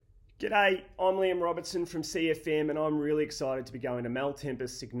G'day, I'm Liam Robertson from CFM and I'm really excited to be going to Mel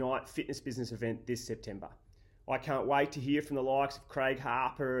Tempest's Ignite Fitness Business event this September. I can't wait to hear from the likes of Craig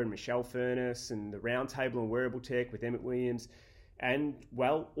Harper and Michelle Furness and the Roundtable on Wearable Tech with Emmett Williams and,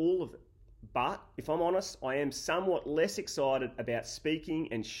 well, all of it. But if I'm honest, I am somewhat less excited about speaking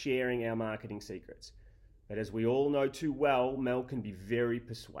and sharing our marketing secrets. But as we all know too well, Mel can be very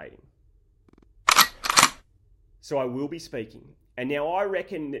persuading. So I will be speaking. And now I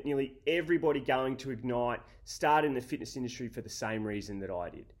reckon that nearly everybody going to Ignite started in the fitness industry for the same reason that I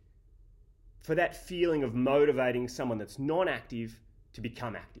did. For that feeling of motivating someone that's non-active to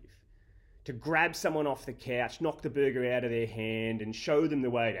become active. To grab someone off the couch, knock the burger out of their hand and show them the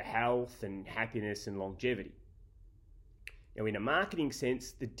way to health and happiness and longevity. Now in a marketing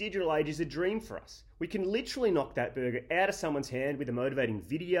sense, the digital age is a dream for us. We can literally knock that burger out of someone's hand with a motivating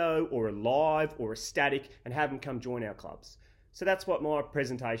video or a live or a static and have them come join our clubs. So that's what my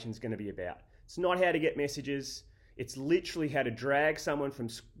presentation is going to be about. It's not how to get messages. It's literally how to drag someone from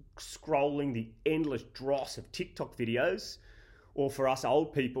scrolling the endless dross of TikTok videos, or for us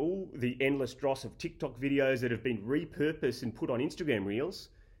old people, the endless dross of TikTok videos that have been repurposed and put on Instagram Reels,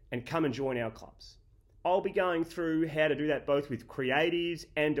 and come and join our clubs. I'll be going through how to do that both with creatives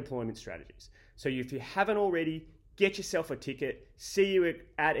and deployment strategies. So if you haven't already, get yourself a ticket. See you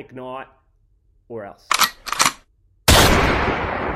at Ignite or else.